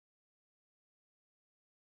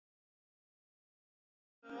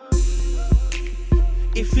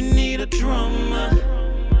If you need a drummer,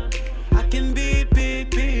 I can be big.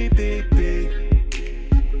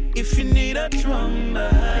 If you need a drummer,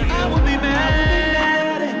 I would be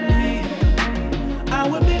mad at me. I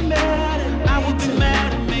would be mad at me. I would be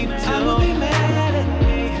mad at me too. I would be mad at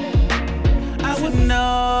me. I would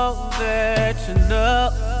know that you know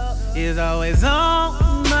is always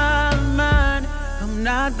on my mind. I'm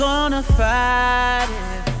not gonna fight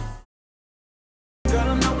it. Girl,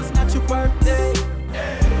 I know it's not your birthday,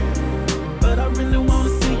 but I really wanna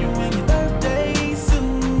see you in your birthday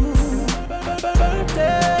suit.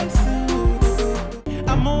 Birthday suit.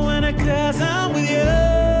 I'm a winner 'cause I'm with you.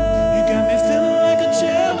 You got me feeling like a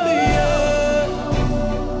champion.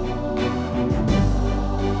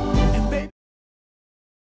 And baby,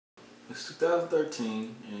 it's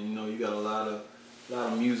 2013, and you know you got a lot of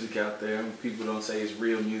music out there. People don't say it's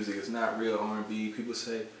real music. It's not real R&B. People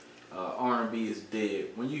say R&B is dead.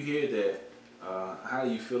 When you hear that, how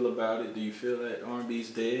do you feel about it? Do you feel that R&B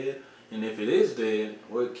is dead? And if it is dead,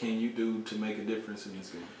 what can you do to make a difference in this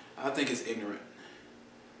game? I think it's ignorant.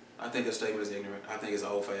 I think the statement is ignorant. I think it's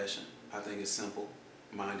old-fashioned. I think it's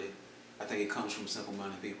simple-minded. I think it comes from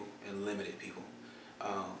simple-minded people and limited people.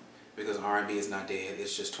 Because R&B is not dead.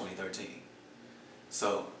 It's just 2013.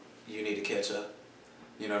 So you need to catch up.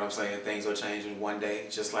 You know what I'm saying? Things are changing one day,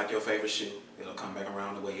 just like your favorite shoe. It'll come back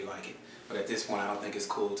around the way you like it. But at this point, I don't think it's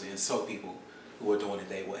cool to insult people who are doing it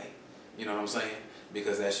their way. You know what I'm saying?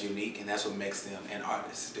 Because that's unique and that's what makes them an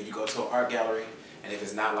artist. Do you go to an art gallery and if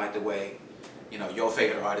it's not like the way, you know, your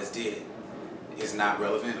favorite artist did it, it's not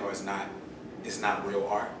relevant or it's not real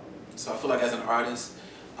art. So I feel like as an artist,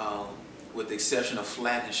 with the exception of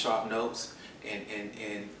flat and sharp notes and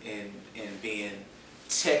being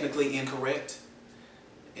technically incorrect,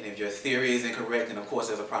 and if your theory is incorrect, then of course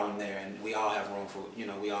there's a problem there, and we all have room for, you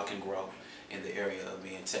know, we all can grow in the area of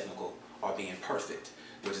being technical or being perfect,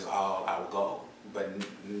 which is all our goal, but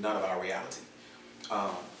none of our reality.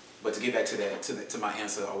 But to get back to that, to my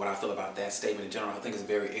answer or what I feel about that statement in general, I think it's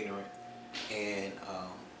very ignorant, and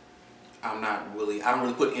I don't really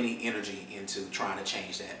put any energy into trying to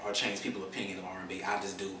change that or change people's opinion of R&B. I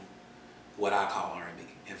just do what I call R&B,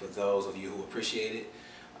 and for those of you who appreciate it,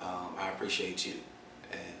 I appreciate you.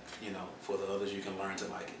 And, you know, for the others, you can learn to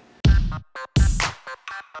like it.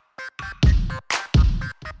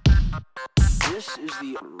 this is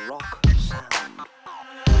the rock sound.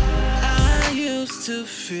 I used to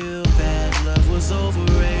feel that love was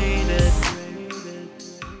overrated.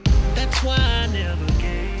 That's why I never